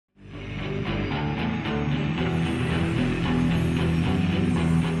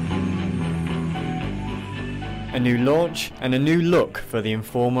A new launch and a new look for the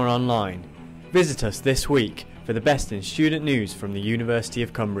Informer Online. Visit us this week for the best in student news from the University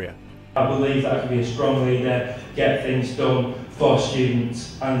of Cumbria. I believe that I can be a strong leader, get things done for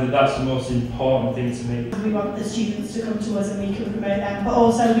students, and that's the most important thing to me. We want the students to come to us and we can promote them, but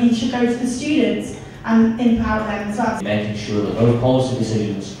also we should go to the students and empower them as well. Making sure that those policy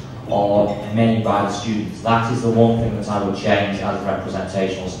decisions are made by the students. That is the one thing that I would change as a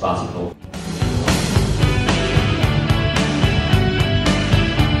representational sabbatical.